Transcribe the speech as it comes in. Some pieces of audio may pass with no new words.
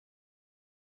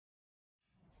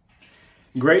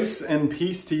Grace and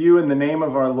peace to you in the name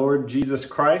of our Lord Jesus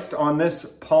Christ on this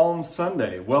Palm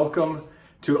Sunday. Welcome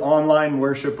to online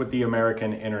worship with the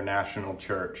American International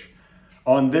Church.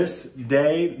 On this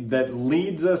day that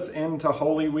leads us into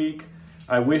Holy Week,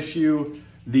 I wish you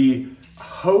the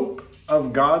hope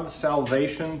of God's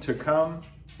salvation to come,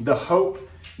 the hope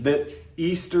that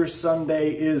Easter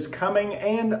Sunday is coming,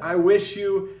 and I wish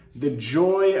you the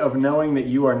joy of knowing that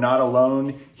you are not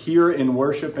alone here in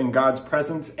worship in God's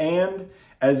presence, and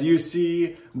as you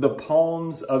see the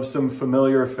palms of some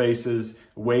familiar faces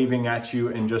waving at you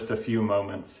in just a few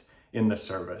moments in the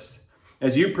service.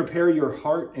 As you prepare your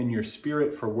heart and your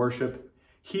spirit for worship,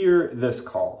 hear this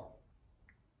call.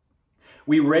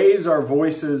 We raise our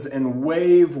voices and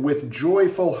wave with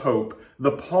joyful hope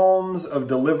the palms of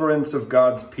deliverance of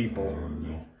God's people.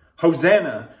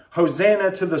 Hosanna, Hosanna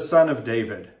to the Son of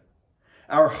David.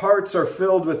 Our hearts are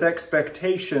filled with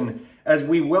expectation as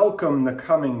we welcome the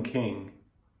coming King.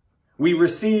 We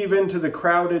receive into the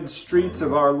crowded streets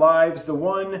of our lives the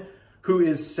one who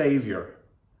is Savior,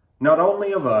 not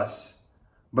only of us,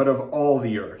 but of all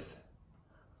the earth.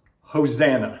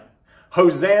 Hosanna,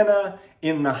 Hosanna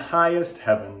in the highest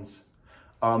heavens.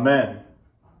 Amen.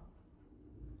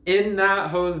 In that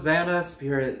Hosanna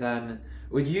spirit, then,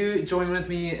 would you join with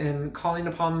me in calling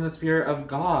upon the Spirit of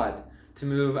God to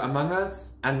move among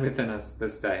us and within us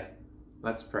this day?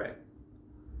 Let's pray.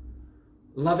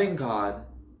 Loving God,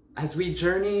 as we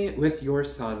journey with your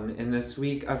Son in this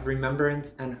week of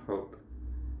remembrance and hope,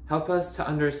 help us to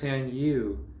understand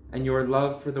you and your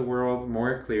love for the world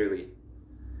more clearly.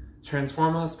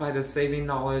 Transform us by the saving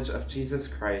knowledge of Jesus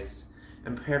Christ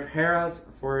and prepare us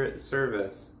for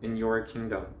service in your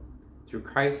kingdom. Through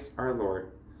Christ our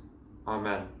Lord.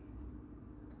 Amen.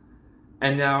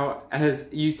 And now, as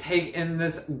you take in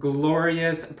this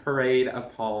glorious parade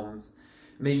of palms,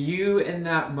 may you in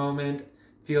that moment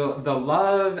feel the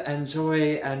love and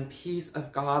joy and peace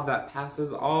of God that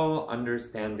passes all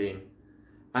understanding.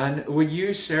 And would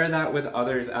you share that with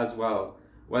others as well,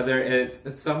 whether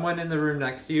it's someone in the room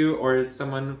next to you or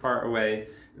someone far away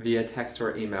via text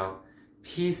or email.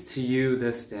 Peace to you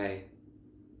this day.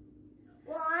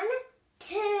 1,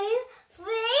 2, 3,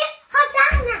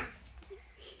 Hosanna!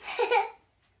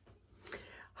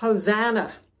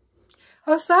 Hosanna.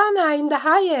 Hosanna in the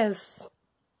highest.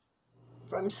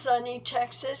 From sunny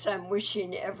Texas, I'm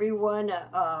wishing everyone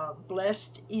a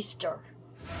blessed Easter.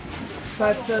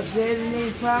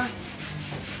 Pasadena,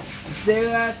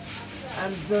 Zerat,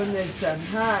 and Donelson.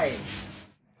 Hi.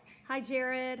 Hi,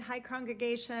 Jared. Hi,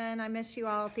 congregation. I miss you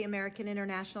all at the American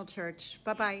International Church.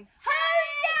 Bye-bye.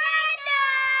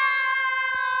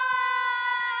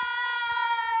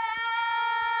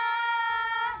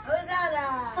 Hosanna!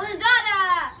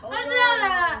 Hosanna!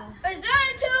 Hosanna!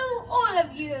 Hosanna to all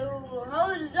of you!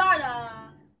 Hosanna!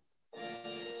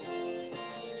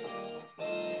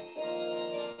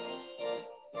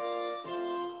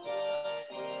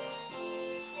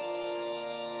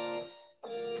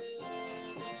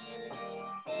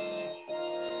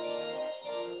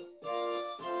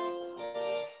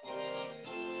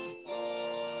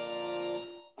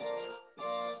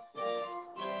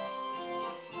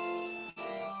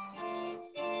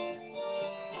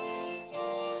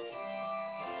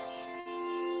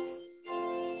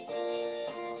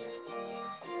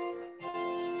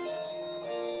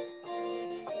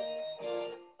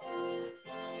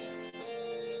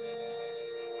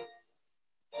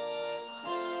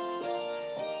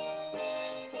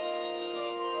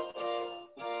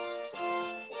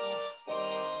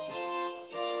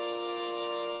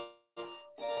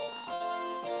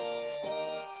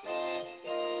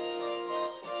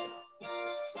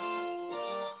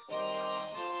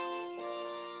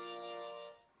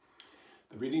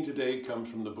 The reading today comes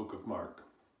from the book of Mark.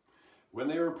 When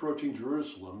they were approaching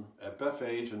Jerusalem at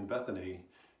Bethphage and Bethany,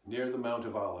 near the Mount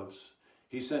of Olives,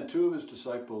 he sent 2 of his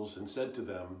disciples and said to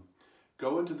them,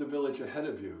 "Go into the village ahead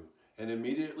of you, and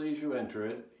immediately as you enter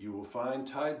it, you will find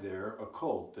tied there a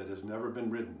colt that has never been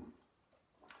ridden.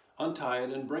 Untie it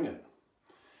and bring it.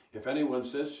 If anyone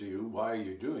says to you, 'Why are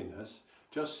you doing this?'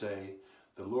 just say,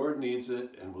 'The Lord needs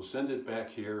it and will send it back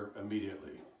here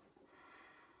immediately.'"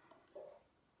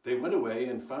 They went away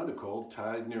and found a colt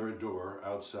tied near a door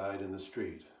outside in the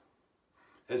street.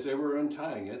 As they were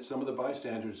untying it, some of the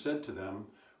bystanders said to them,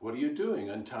 "What are you doing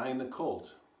untying the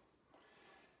colt?"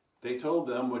 They told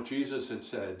them what Jesus had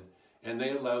said, and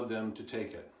they allowed them to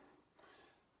take it.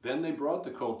 Then they brought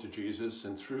the colt to Jesus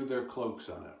and threw their cloaks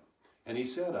on it, and he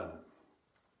sat on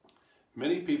it.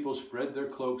 Many people spread their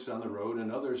cloaks on the road,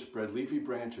 and others spread leafy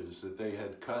branches that they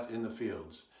had cut in the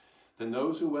fields. Then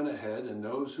those who went ahead and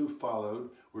those who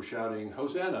followed were shouting,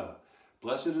 "Hosanna!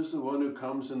 Blessed is the one who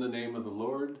comes in the name of the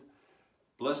Lord.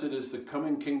 Blessed is the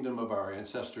coming kingdom of our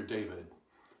ancestor David.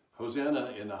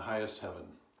 Hosanna in the highest heaven.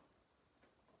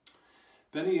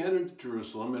 Then he entered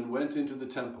Jerusalem and went into the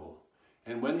temple.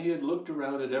 And when he had looked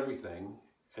around at everything,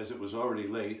 as it was already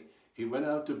late, he went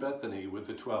out to Bethany with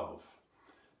the 12.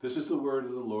 This is the word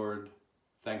of the Lord.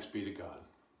 Thanks be to God.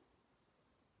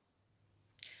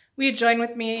 Will you join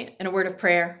with me in a word of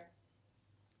prayer?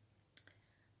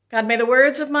 God, may the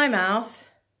words of my mouth,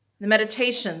 the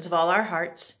meditations of all our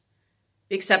hearts,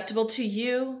 be acceptable to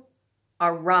you,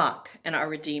 our rock and our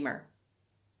Redeemer.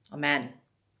 Amen.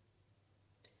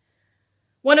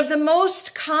 One of the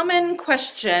most common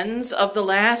questions of the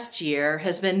last year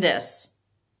has been this.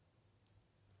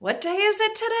 What day is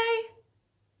it today?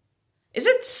 Is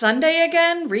it Sunday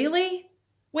again, really?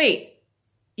 Wait,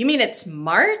 you mean it's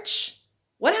March?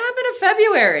 What happened to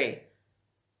February?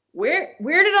 Where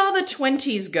did all the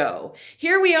 20s go?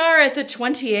 Here we are at the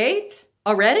 28th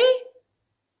already?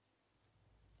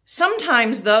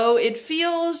 Sometimes, though, it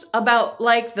feels about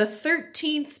like the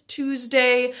 13th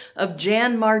Tuesday of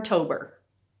Jan-Martober.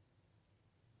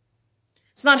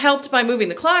 It's not helped by moving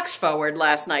the clocks forward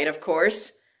last night, of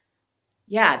course.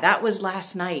 Yeah, that was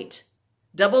last night.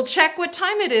 Double check what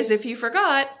time it is if you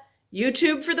forgot.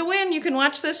 YouTube for the win. You can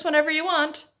watch this whenever you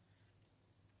want.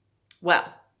 Well,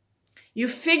 you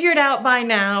figured out by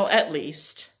now, at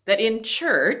least, that in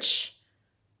church,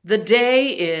 the day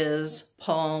is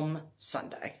Palm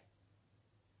Sunday.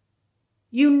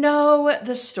 You know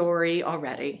the story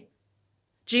already.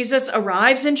 Jesus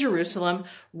arrives in Jerusalem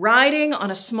riding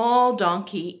on a small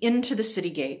donkey into the city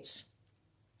gates.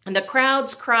 And the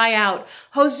crowds cry out,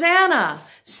 Hosanna,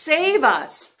 save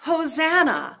us,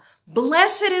 Hosanna.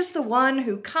 Blessed is the one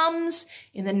who comes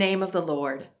in the name of the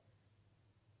Lord.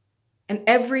 And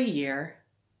every year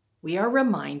we are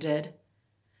reminded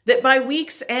that by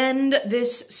week's end,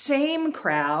 this same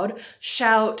crowd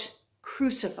shout,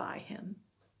 crucify him,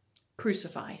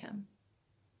 crucify him.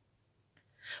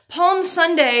 Palm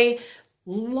Sunday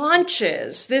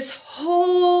launches this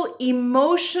whole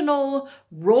emotional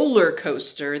roller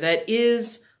coaster that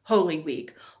is Holy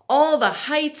Week, all the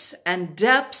heights and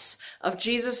depths of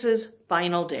Jesus's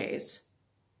final days.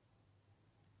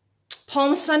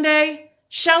 Palm Sunday,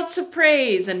 shouts of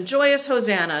praise and joyous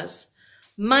hosannas.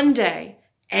 Monday,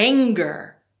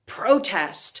 anger,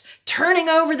 protest, turning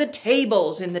over the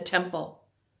tables in the temple.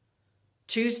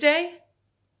 Tuesday,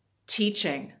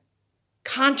 teaching,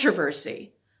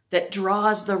 controversy that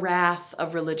draws the wrath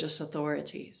of religious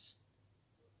authorities.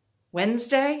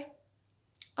 Wednesday,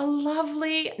 a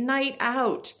lovely night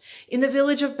out in the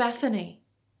village of Bethany.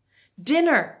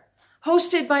 Dinner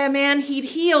hosted by a man he'd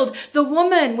healed, the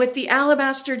woman with the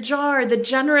alabaster jar, the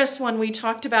generous one we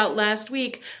talked about last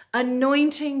week,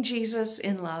 anointing Jesus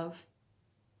in love.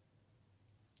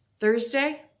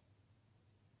 Thursday,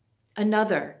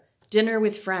 another dinner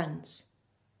with friends.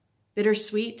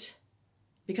 Bittersweet,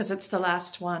 because it's the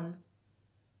last one.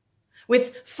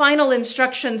 With final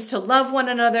instructions to love one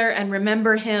another and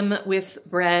remember him with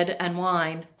bread and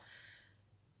wine.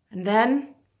 And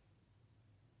then,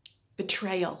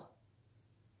 betrayal,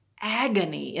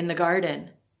 agony in the garden.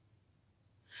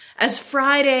 As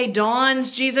Friday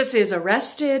dawns, Jesus is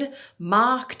arrested,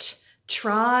 mocked,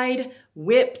 tried,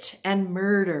 whipped, and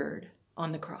murdered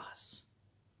on the cross.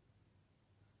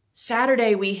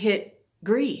 Saturday, we hit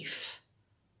grief.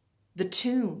 The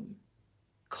tomb,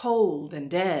 cold and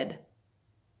dead.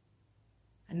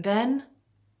 And then,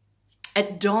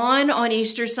 at dawn on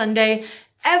Easter Sunday,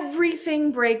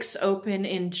 everything breaks open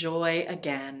in joy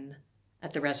again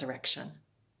at the resurrection.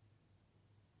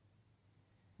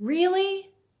 Really?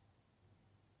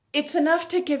 It's enough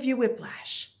to give you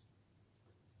whiplash.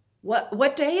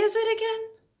 What day is it again?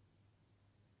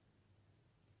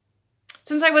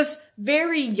 Since I was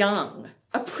very young,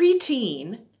 a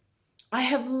preteen, I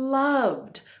have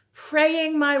loved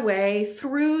praying my way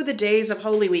through the days of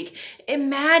Holy Week,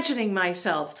 imagining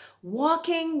myself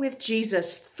walking with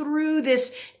Jesus through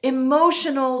this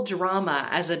emotional drama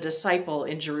as a disciple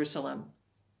in Jerusalem.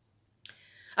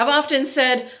 I've often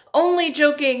said, only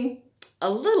joking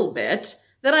a little bit,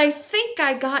 that I think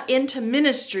I got into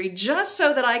ministry just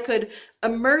so that I could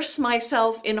immerse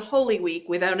myself in Holy Week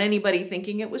without anybody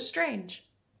thinking it was strange.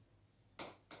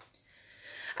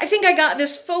 I think I got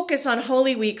this focus on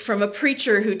Holy Week from a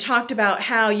preacher who talked about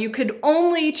how you could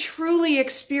only truly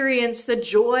experience the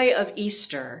joy of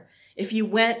Easter if you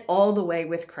went all the way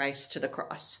with Christ to the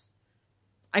cross.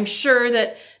 I'm sure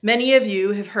that many of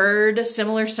you have heard a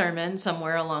similar sermon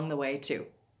somewhere along the way too.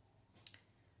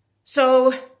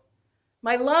 So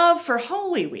my love for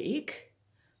Holy Week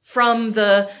from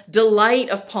the delight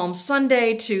of Palm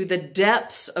Sunday to the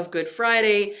depths of Good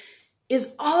Friday,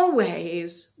 is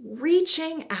always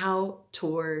reaching out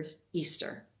toward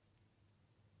Easter.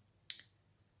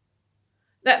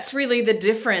 That's really the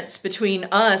difference between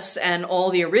us and all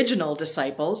the original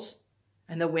disciples,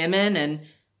 and the women, and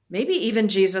maybe even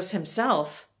Jesus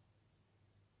himself.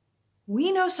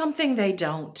 We know something they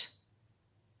don't.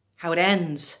 How it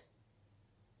ends.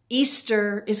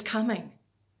 Easter is coming.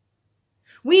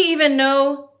 We even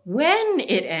know when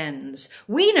it ends.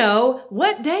 We know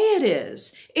what day it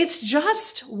is. It's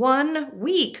just 1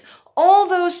 week. All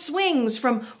those swings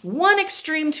from one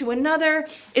extreme to another,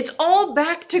 it's all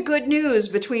back to good news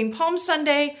between Palm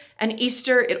Sunday and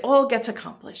Easter. It all gets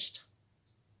accomplished.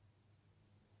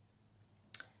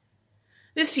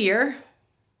 This year,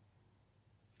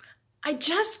 I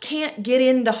just can't get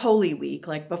into Holy Week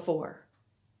like before.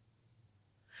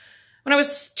 When I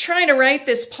was trying to write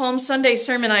this Palm Sunday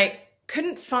sermon, I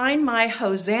couldn't find my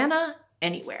Hosanna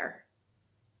anywhere.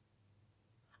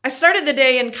 I started the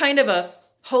day in kind of a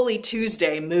Holy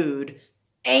Tuesday mood,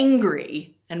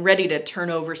 angry and ready to turn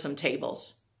over some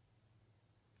tables.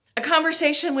 A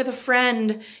conversation with a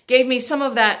friend gave me some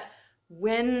of that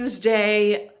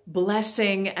Wednesday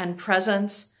blessing and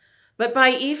presence, but by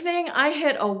evening I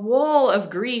hit a wall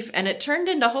of grief and it turned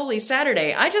into Holy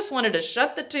Saturday. I just wanted to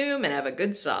shut the tomb and have a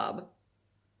good sob.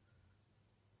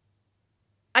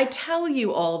 I tell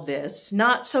you all this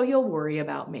not so you'll worry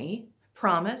about me.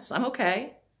 Promise, I'm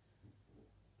okay.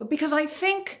 But because I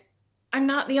think I'm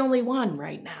not the only one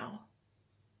right now.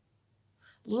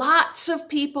 Lots of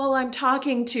people I'm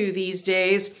talking to these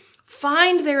days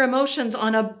find their emotions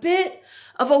on a bit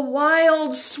of a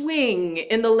wild swing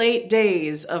in the late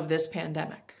days of this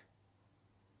pandemic.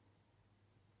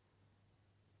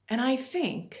 And I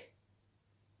think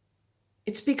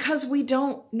it's because we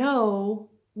don't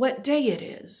know what day it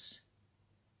is.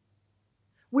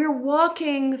 We're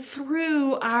walking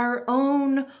through our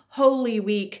own Holy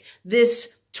Week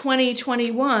this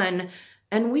 2021,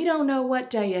 and we don't know what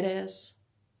day it is.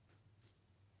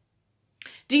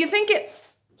 Do you think it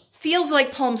feels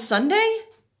like Palm Sunday,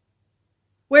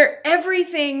 where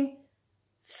everything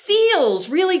feels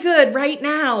really good right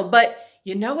now, but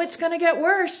you know it's going to get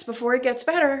worse before it gets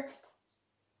better?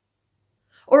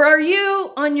 Or are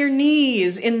you on your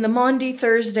knees in the Maundy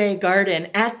Thursday garden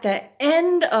at the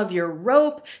end of your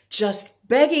rope, just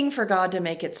begging for God to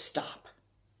make it stop?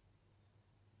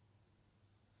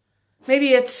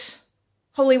 Maybe it's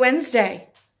Holy Wednesday,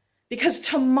 because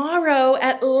tomorrow,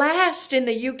 at last in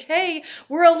the UK,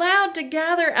 we're allowed to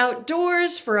gather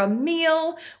outdoors for a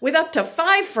meal with up to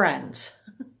 5 friends.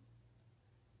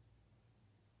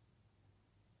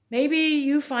 Maybe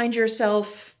you find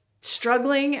yourself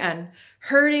struggling and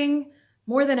hurting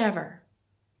more than ever.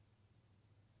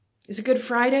 Is it Good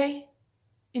Friday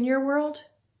in your world?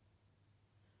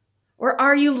 Or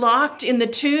are you locked in the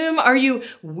tomb? Are you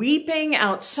weeping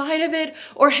outside of it?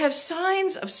 Or have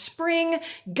signs of spring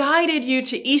guided you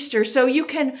to Easter so you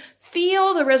can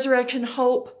feel the resurrection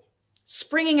hope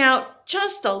springing out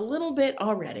just a little bit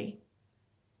already?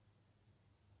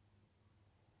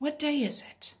 What day is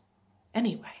it,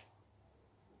 anyway?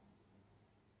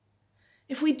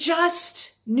 If we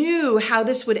just knew how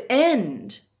this would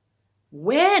end,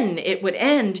 when it would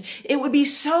end, it would be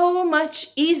so much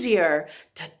easier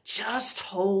to just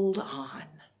hold on.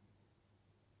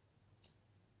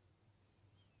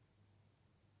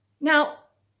 Now,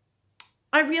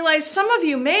 I realize some of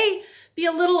you may be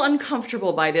a little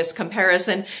uncomfortable by this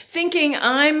comparison, thinking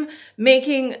I'm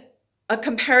making a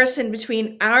comparison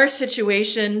between our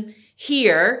situation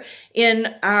here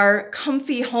in our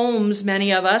comfy homes,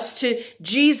 many of us, to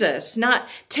Jesus, not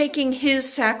taking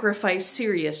his sacrifice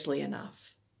seriously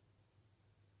enough.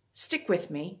 Stick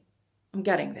with me. I'm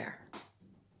getting there.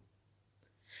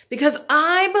 Because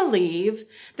I believe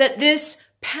that this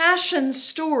passion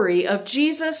story of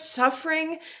Jesus'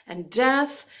 suffering and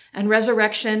death and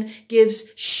resurrection gives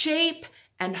shape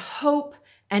and hope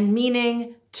and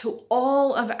meaning to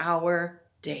all of our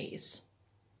days.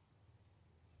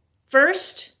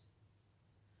 First,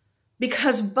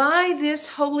 because by this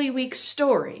Holy Week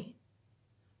story,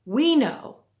 we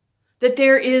know that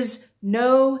there is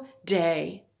no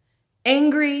day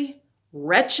angry,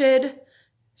 wretched,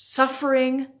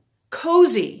 suffering,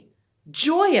 cozy,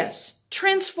 joyous,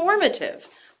 transformative,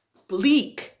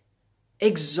 bleak,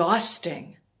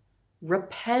 exhausting,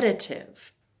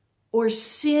 repetitive, or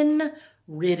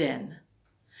sin-ridden.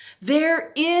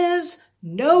 There is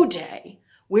no day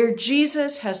where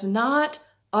Jesus has not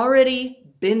already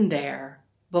been there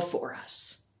before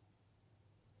us.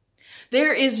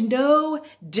 There is no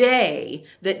day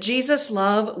that Jesus'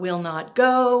 love will not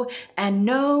go, and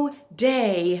no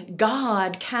day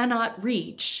God cannot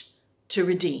reach to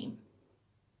redeem.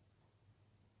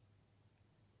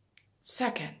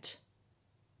 Second,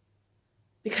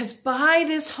 because by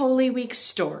this Holy Week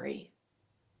story,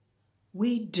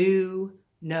 we do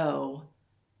know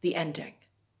the ending.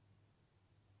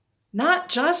 Not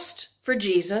just for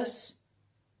Jesus,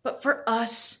 but for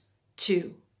us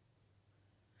too.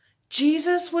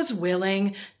 Jesus was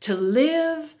willing to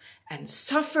live and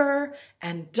suffer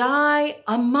and die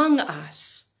among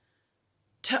us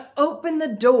to open the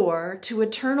door to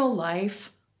eternal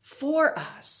life for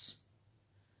us.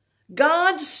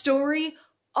 God's story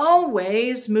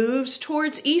always moves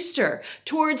towards Easter,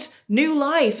 towards new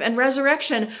life and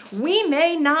resurrection. We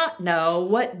may not know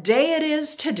what day it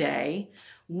is today,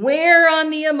 where on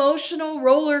the emotional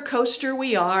roller coaster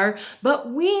we are, but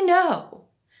we know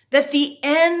that the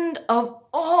end of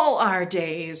all our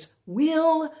days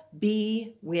will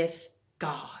be with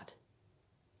God.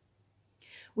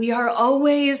 We are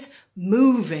always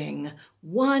moving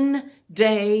one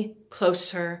day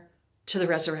closer to the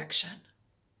resurrection.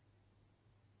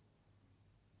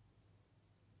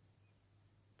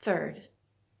 Third,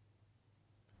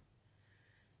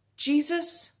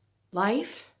 Jesus'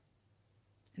 life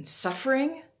and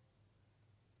suffering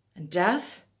and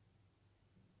death,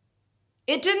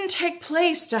 it didn't take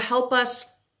place to help us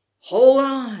hold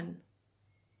on.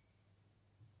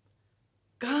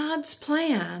 God's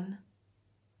plan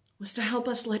was to help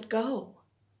us let go.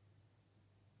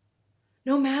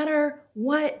 No matter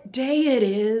what day it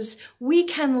is, we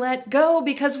can let go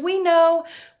because we know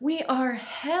we are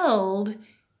held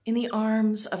in the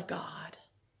arms of God.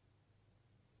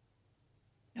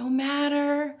 No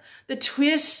matter the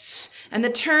twists and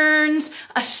the turns,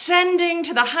 ascending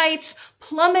to the heights,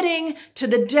 plummeting to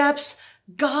the depths,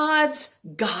 God's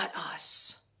got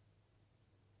us.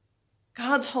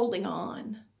 God's holding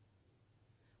on.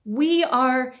 We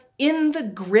are in the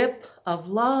grip of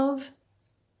love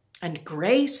and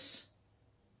grace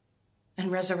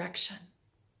and resurrection.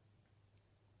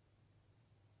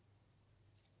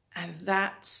 And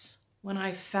that's when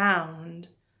I found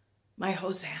my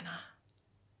Hosanna.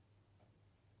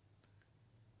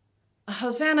 A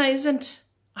Hosanna isn't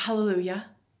a hallelujah.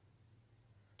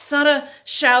 It's not a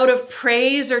shout of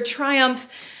praise or triumph.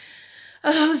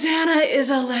 A Hosanna is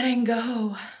a letting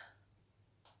go,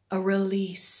 a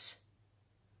release,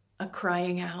 a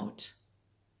crying out.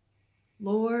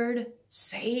 Lord,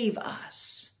 save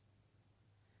us.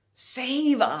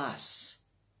 Save us,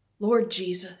 Lord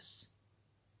Jesus.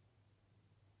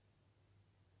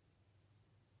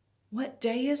 What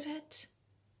day is it?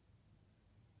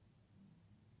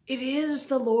 It is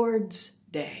the Lord's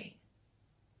day.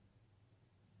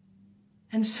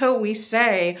 And so we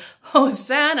say,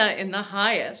 Hosanna in the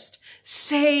highest.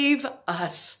 Save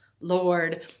us,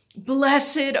 Lord.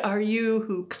 Blessed are you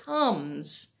who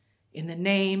comes in the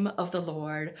name of the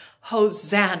Lord.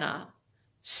 Hosanna,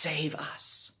 save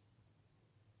us.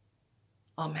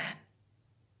 Amen.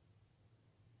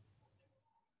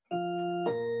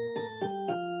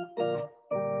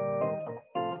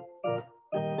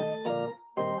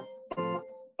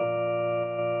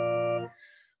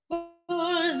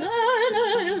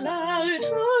 Hosanna, loud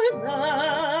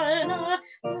Hosanna,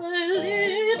 the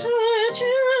little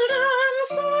children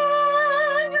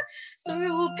sang.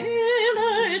 Through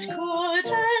pillared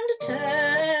court and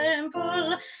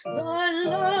temple, the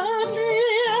lovely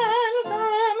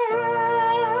anthem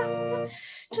rang.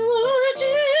 To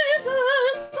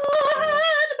Jesus who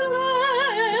had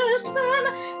blessed them,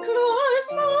 close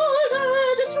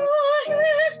folded to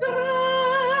his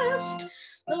breast,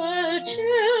 the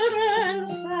children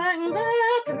sang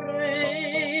their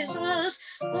praises,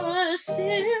 the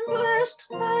simplest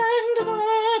and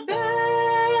the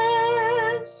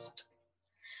best.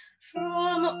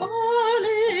 From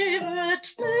Olivet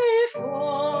they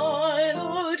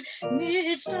followed,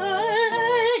 midst an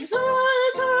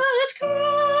exalted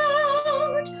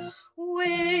crowd,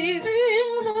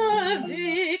 waving the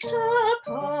victor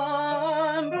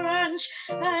palm branch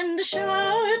and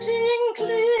shouting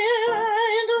clear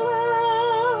and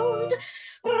loud.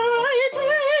 Bright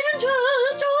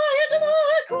angels joined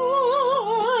the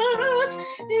chorus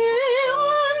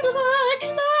beyond the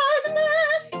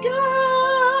cloudless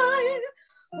sky.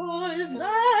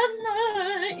 Hosanna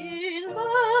in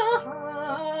the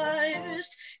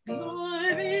highest,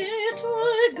 glory to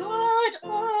God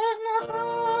on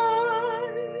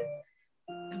high.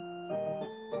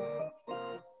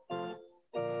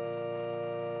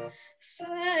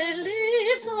 Fair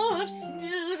leaves of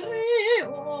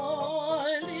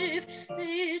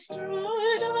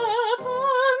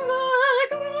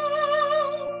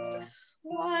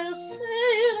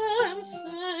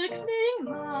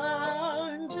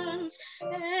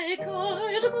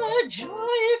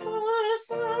joyful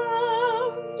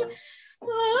sound. The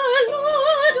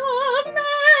Lord of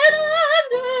men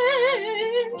and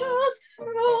angels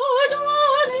rode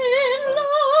on in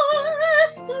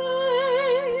lowest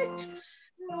state.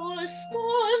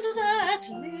 Respond that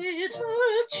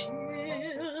little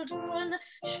children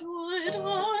should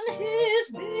on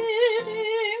his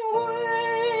bidding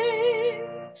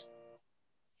wait.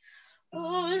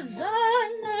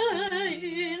 Hosanna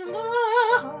in the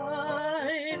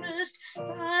highest,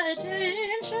 that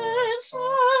ancient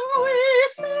song we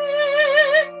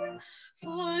sing,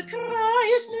 for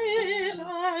Christ is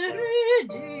our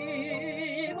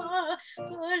Redeemer,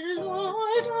 the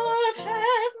Lord of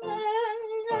heaven,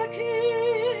 the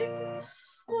King.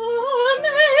 Oh,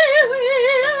 may we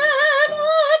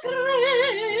ever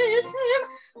praise him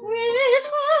with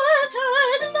heart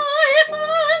and life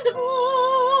and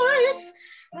voice,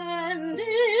 and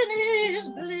in his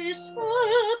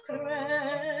blissful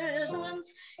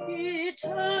presence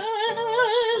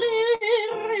eternally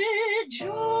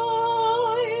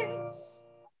rejoice.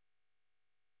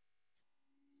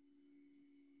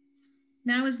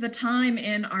 Now is the time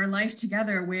in our life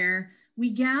together where we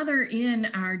gather in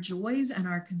our joys and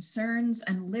our concerns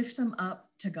and lift them up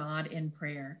to God in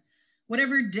prayer.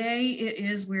 Whatever day it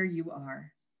is where you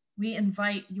are, we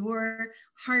invite your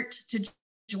heart to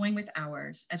join with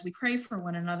ours as we pray for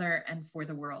one another and for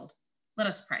the world. Let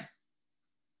us pray.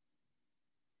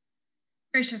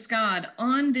 Gracious God,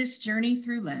 on this journey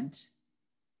through Lent,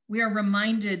 we are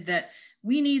reminded that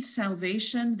we need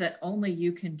salvation that only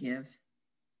you can give.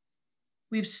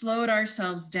 We've slowed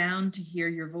ourselves down to hear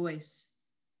your voice.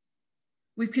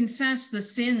 We've confessed the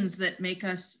sins that make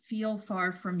us feel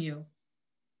far from you.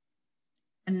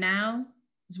 And now,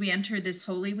 as we enter this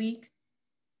Holy Week,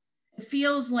 it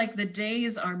feels like the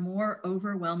days are more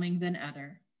overwhelming than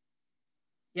ever.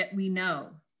 Yet we know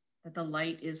that the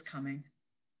light is coming.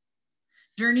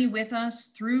 Journey with us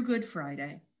through Good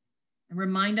Friday and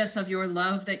remind us of your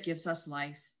love that gives us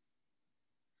life.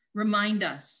 Remind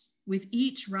us with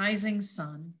each rising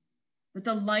sun that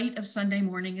the light of Sunday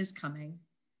morning is coming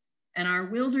and our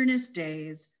wilderness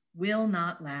days will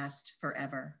not last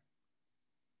forever.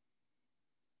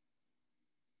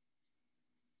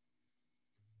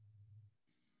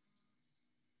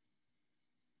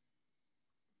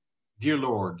 Dear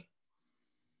Lord,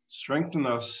 strengthen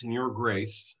us in your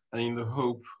grace and in the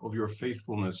hope of your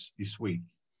faithfulness this week.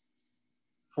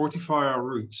 Fortify our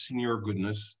roots in your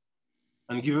goodness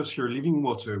and give us your living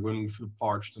water when we feel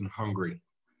parched and hungry.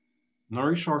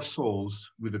 Nourish our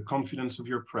souls with the confidence of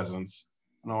your presence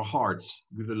and our hearts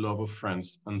with the love of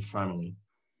friends and family.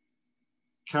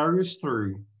 Carry us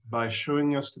through by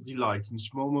showing us the delight in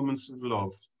small moments of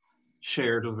love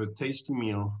shared over a tasty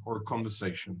meal or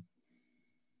conversation.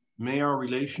 May our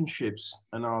relationships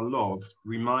and our love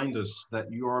remind us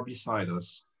that you are beside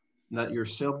us and that your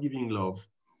self-giving love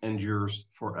endures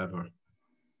forever.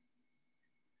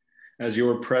 As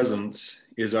your presence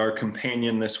is our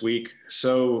companion this week,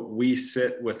 so we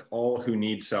sit with all who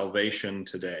need salvation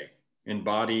today, in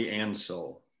body and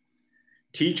soul.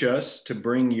 Teach us to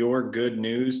bring your good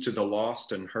news to the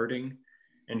lost and hurting,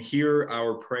 and hear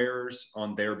our prayers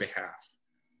on their behalf.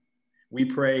 We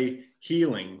pray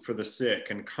healing for the sick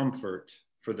and comfort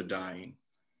for the dying.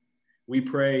 We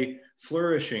pray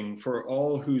flourishing for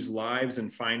all whose lives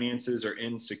and finances are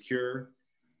insecure.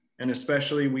 And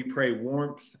especially we pray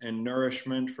warmth and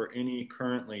nourishment for any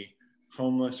currently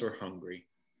homeless or hungry.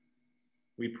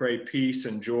 We pray peace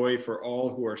and joy for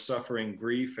all who are suffering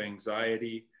grief,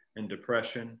 anxiety, and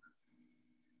depression.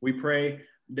 We pray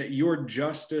that your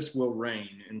justice will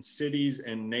reign in cities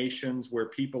and nations where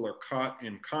people are caught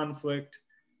in conflict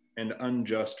and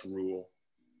unjust rule.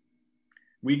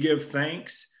 We give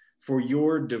thanks for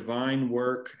your divine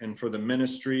work and for the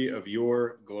ministry of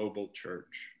your global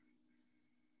church.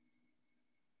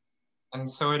 And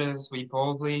so it is we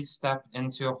boldly step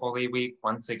into Holy Week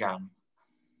once again,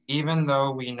 even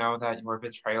though we know that your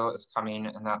betrayal is coming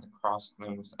and that the cross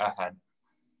looms ahead.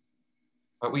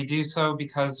 But we do so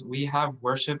because we have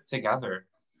worshiped together,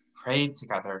 prayed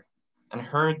together, and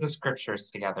heard the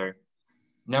scriptures together,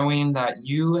 knowing that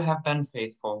you have been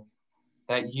faithful,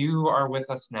 that you are with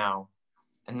us now,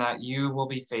 and that you will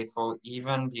be faithful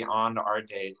even beyond our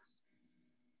days.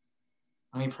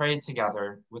 And we pray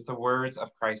together with the words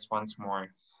of Christ once more,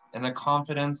 in the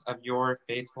confidence of your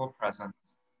faithful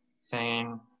presence,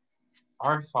 saying,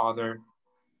 Our Father,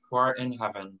 who art in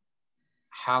heaven,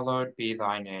 hallowed be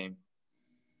thy name.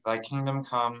 Thy kingdom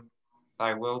come,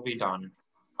 thy will be done,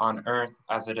 on earth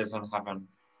as it is in heaven.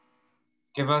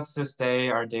 Give us this day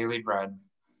our daily bread,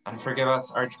 and forgive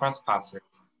us our trespasses,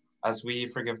 as we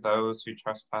forgive those who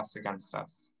trespass against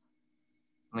us.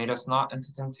 Lead us not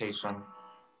into temptation,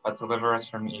 but deliver us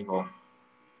from evil.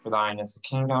 For thine is the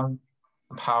kingdom,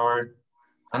 the power,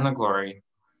 and the glory,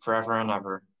 forever and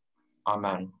ever.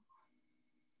 Amen.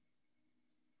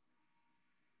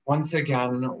 Once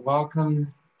again, welcome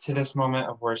to this moment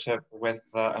of worship with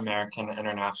the American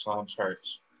International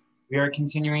Church. We are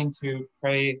continuing to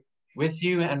pray with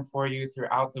you and for you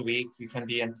throughout the week. You can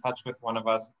be in touch with one of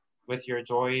us with your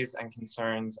joys and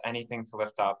concerns, anything to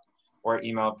lift up, or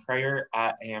email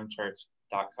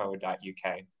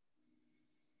prayer@amchurch.co.uk.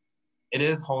 It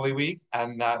is Holy Week,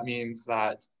 and that means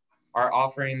that our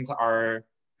offerings are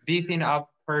beefing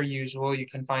up per usual. You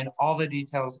can find all the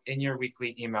details in your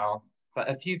weekly email, but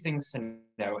a few things to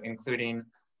know, including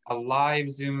a live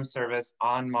Zoom service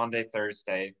on Maundy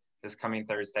Thursday, this coming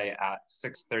Thursday at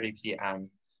 6:30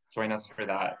 p.m. Join us for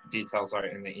that. Details are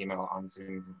in the email on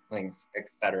Zoom links,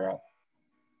 etc.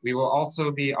 We will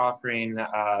also be offering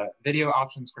video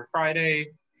options for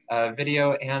Friday,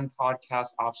 video and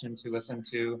podcast option to listen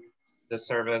to the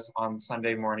service on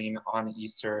Sunday morning on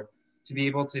Easter, to be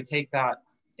able to take that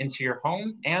into your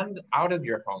home and out of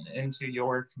your home, into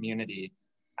your community,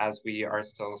 as we are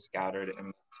still scattered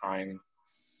in time,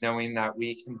 knowing that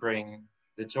we can bring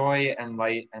the joy and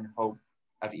light and hope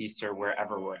of Easter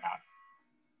wherever we're at.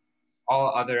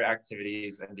 All other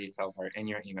activities and details are in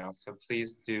your email, so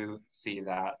please do see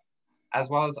that, as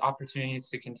well as opportunities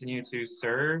to continue to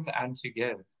serve and to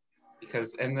give,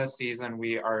 because in this season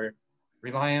we are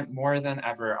reliant more than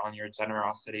ever on your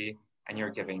generosity and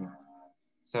your giving.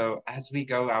 So as we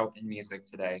go out in music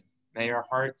today, may your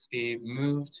hearts be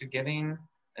moved to giving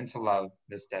and to love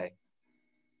this day.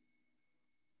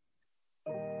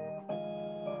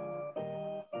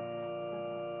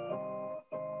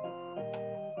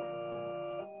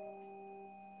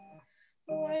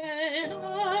 When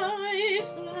I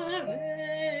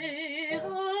survey the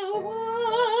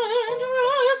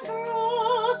wondrous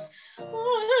cross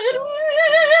on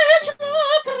which the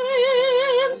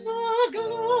Prince of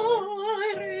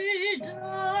Glory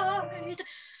died,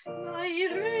 my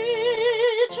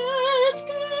richest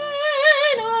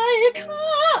gain I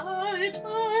count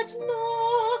but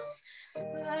loss,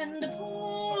 and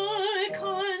pour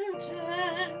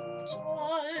contempt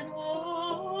on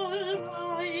all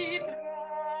my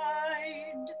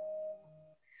pride.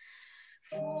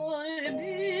 Forbid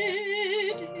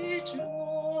it,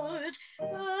 Lord,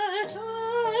 that I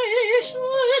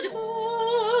should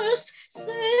boast,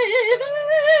 save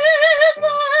in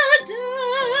the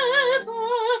death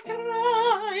of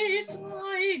Christ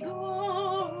my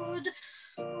God.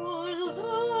 All the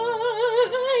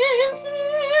vain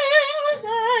things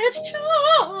that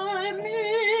charm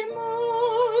me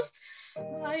most,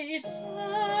 I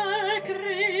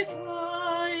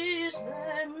sacrifice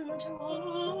them to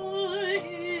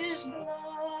his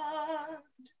blood.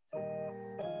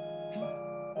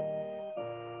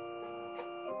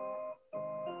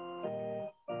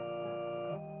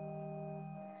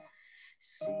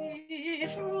 See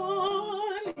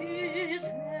from his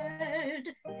head,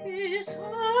 his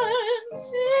hands,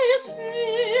 his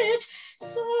feet,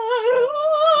 sorrow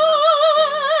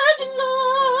and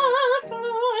love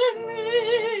from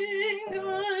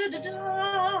mingled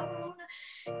down.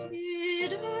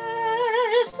 Did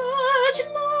such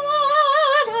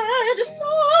love and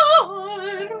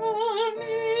sorrow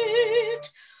meet,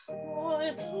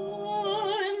 or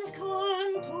thorns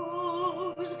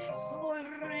compose so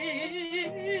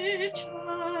rich a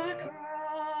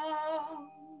crown?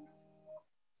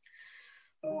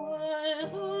 Were the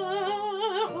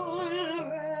whole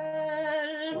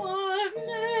realm of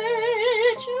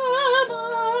nature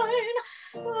mine,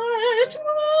 but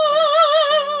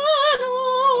one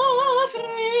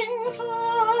offering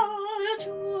far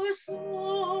too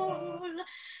small,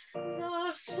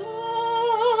 love so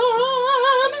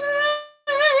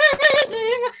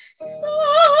amazing, so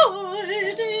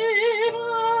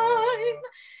divine,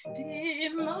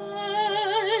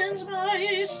 demands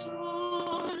my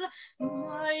soul,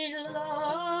 my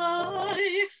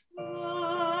life,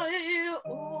 my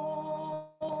all.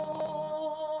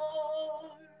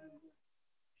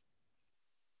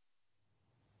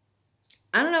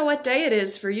 I don't know what day it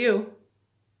is for you,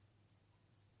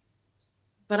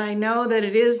 but I know that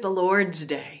it is the Lord's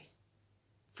day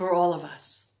for all of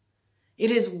us. It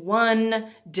is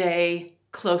one day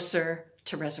closer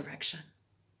to resurrection.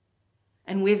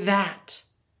 And with that,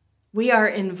 we are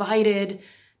invited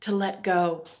to let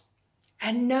go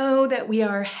and know that we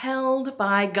are held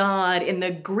by God in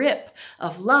the grip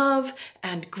of love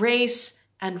and grace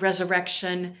and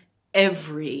resurrection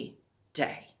every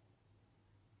day.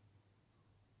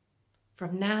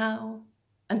 From now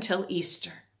until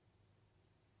Easter,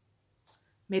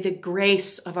 May the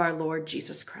grace of our Lord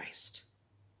Jesus Christ,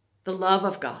 the love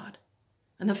of God,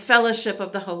 and the fellowship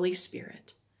of the Holy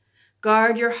Spirit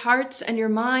guard your hearts and your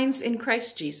minds in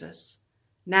Christ Jesus,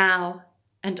 now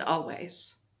and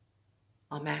always.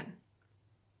 Amen.